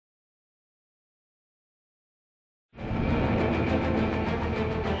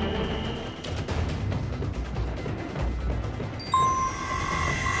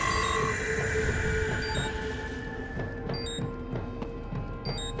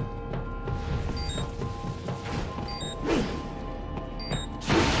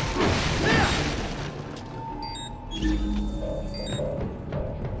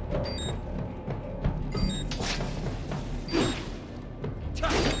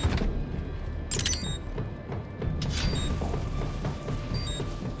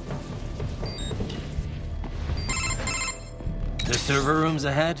server rooms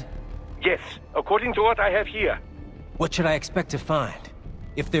ahead? Yes, according to what I have here. What should I expect to find?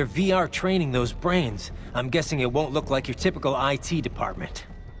 If they're VR training those brains, I'm guessing it won't look like your typical IT department.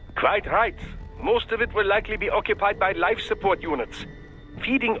 Quite right. Most of it will likely be occupied by life support units.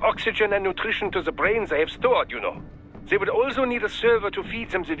 Feeding oxygen and nutrition to the brains they have stored, you know. They would also need a server to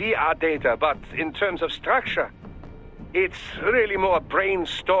feed them the VR data, but in terms of structure, it's really more brain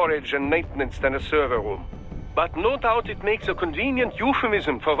storage and maintenance than a server room. But no doubt it makes a convenient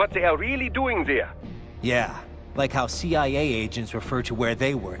euphemism for what they are really doing there. Yeah, like how CIA agents refer to where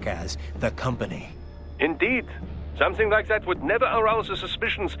they work as the company. Indeed. Something like that would never arouse the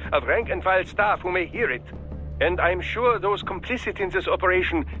suspicions of rank-and-file staff who may hear it. And I'm sure those complicit in this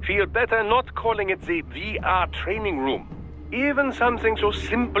operation feel better not calling it the VR training room. Even something so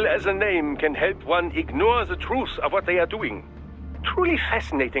simple as a name can help one ignore the truth of what they are doing. Truly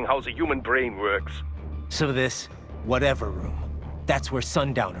fascinating how the human brain works. So this, whatever room, that's where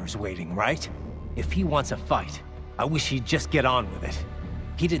Sundowner's waiting, right? If he wants a fight, I wish he'd just get on with it.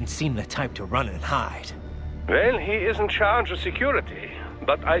 He didn't seem the type to run and hide. Well, he is in charge of security,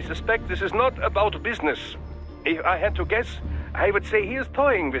 but I suspect this is not about business. If I had to guess, I would say he is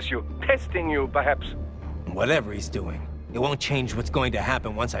toying with you, testing you, perhaps. Whatever he's doing, it won't change what's going to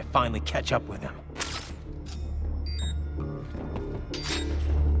happen once I finally catch up with him.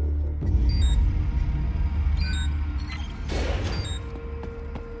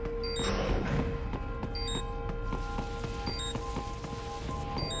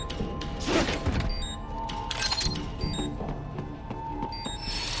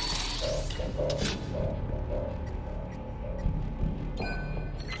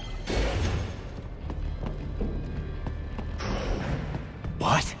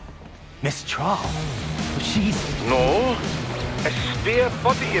 What? Miss Trawl? She's... No. A spare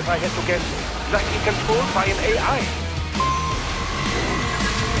body, if I had to guess. Likely controlled by an AI.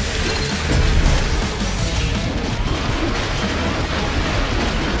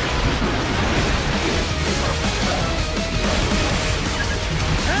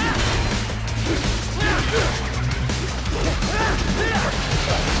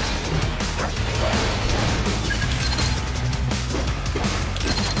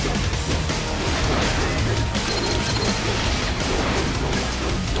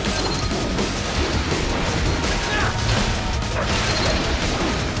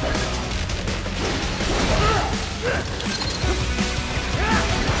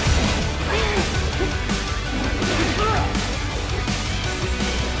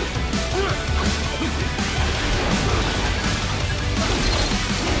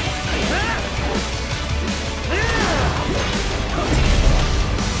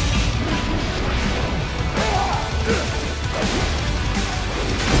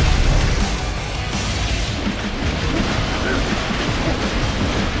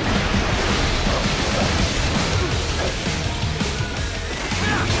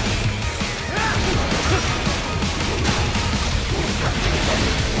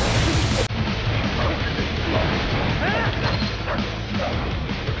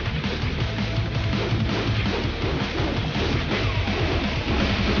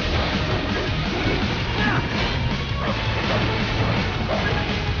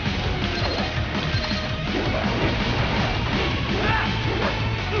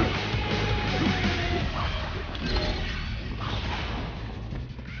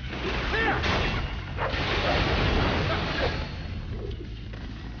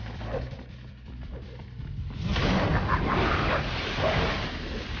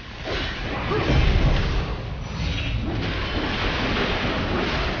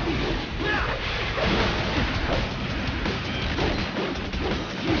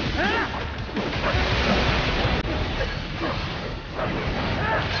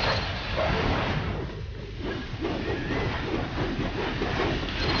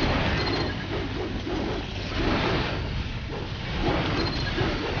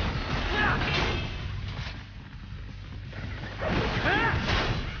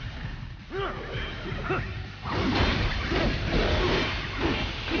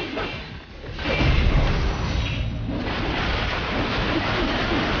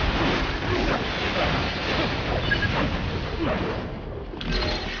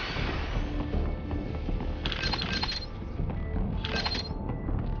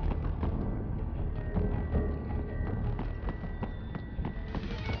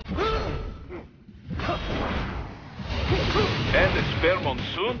 And a spare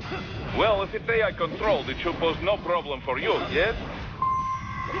monsoon? Well, if it's AI controlled, it should pose no problem for you, yes?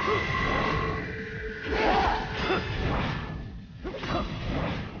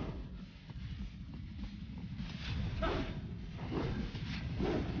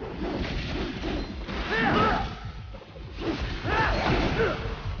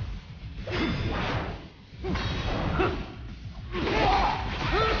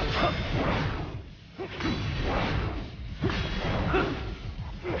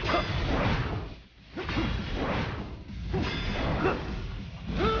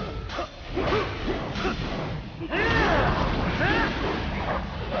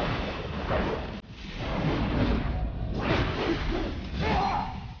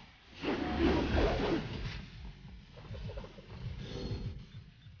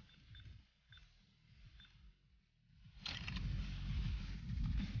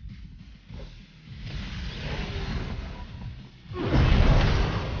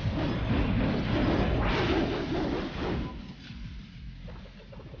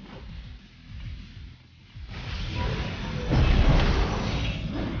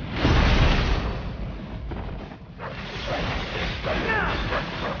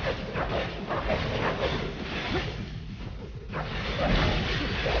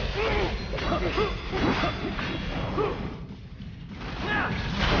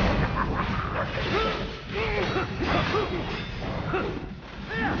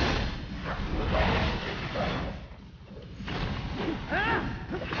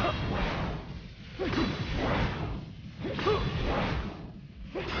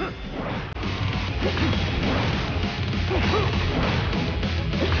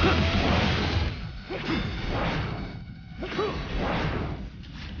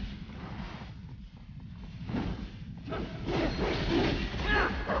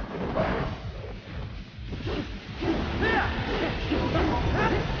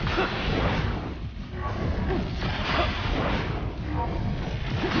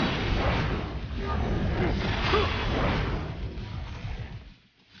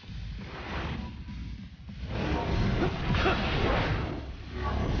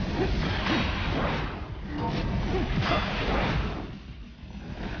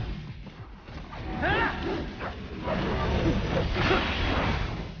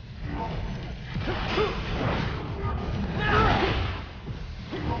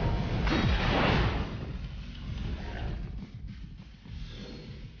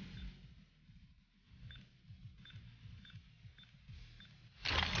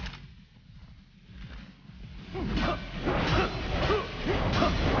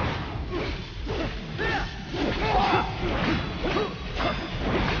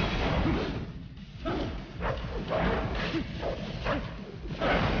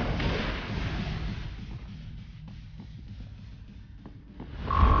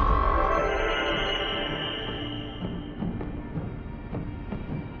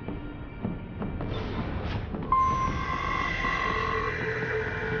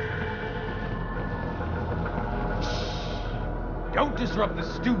 Don't disrupt the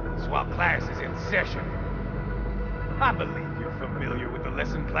students while class is in session. I believe you're familiar with the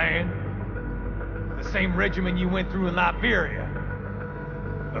lesson plan. The same regimen you went through in Liberia.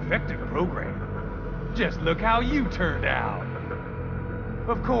 Effective program. Just look how you turned out.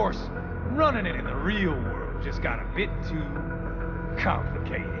 Of course, running it in the real world just got a bit too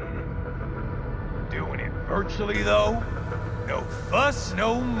complicated. Doing it virtually, though? No fuss,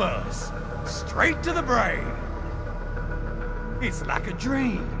 no muss. Straight to the brain. It's like a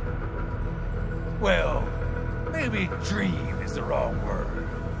dream. Well, maybe dream is the wrong word.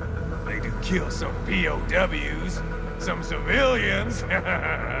 They do kill some POWs, some civilians.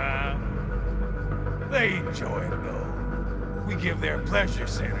 They enjoy it, though. We give their pleasure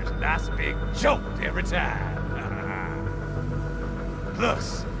centers a nice big jolt every time.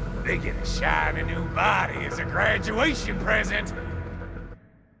 Plus, they get a shiny new body as a graduation present.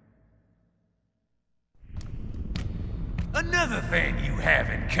 Another thing you have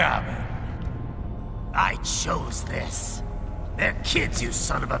in common. I chose this. They're kids, you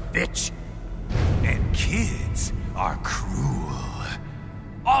son of a bitch. And kids are cruel.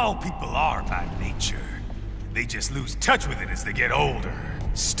 All people are by nature. They just lose touch with it as they get older.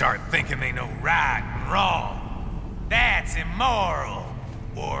 Start thinking they know right and wrong. That's immoral.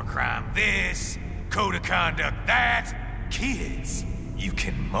 War crime this, code of conduct that. Kids, you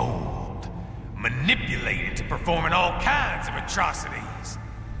can mold, manipulate into performing all kinds of atrocities.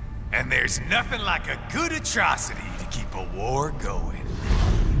 And there's nothing like a good atrocity to keep a war going.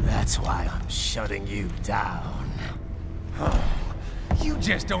 That's why I'm shutting you down. You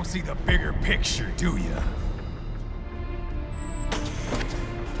just don't see the bigger picture, do you?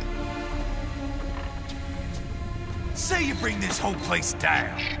 Say you bring this whole place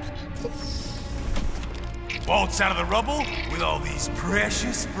down. Waltz out of the rubble with all these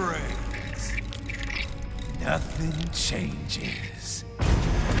precious brains. Nothing changes.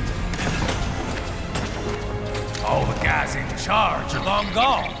 All the guys in charge are long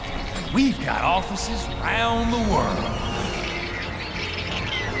gone. And we've got offices around the world.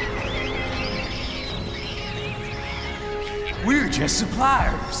 We're just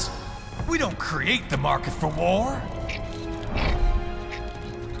suppliers. We don't create the market for war.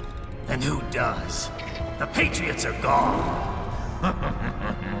 And who does? The Patriots are gone.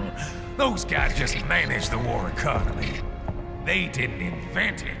 Those guys just manage the war economy. They didn't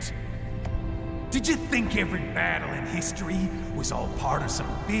invent it. Did you think every battle in history was all part of some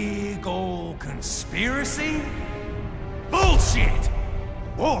big old conspiracy? Bullshit!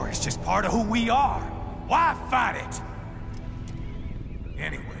 War is just part of who we are. Why fight it?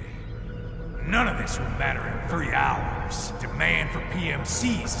 Anyway, none of this will matter in 3 hours. Demand for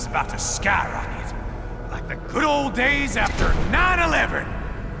PMCs is about to skyrocket. Like the good old days after 9/11.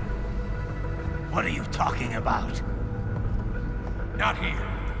 What are you talking about? Not here.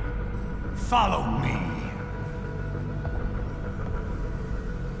 Follow me.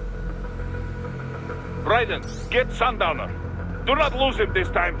 Raiden, get Sundowner. Do not lose him this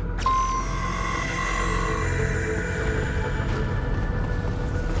time.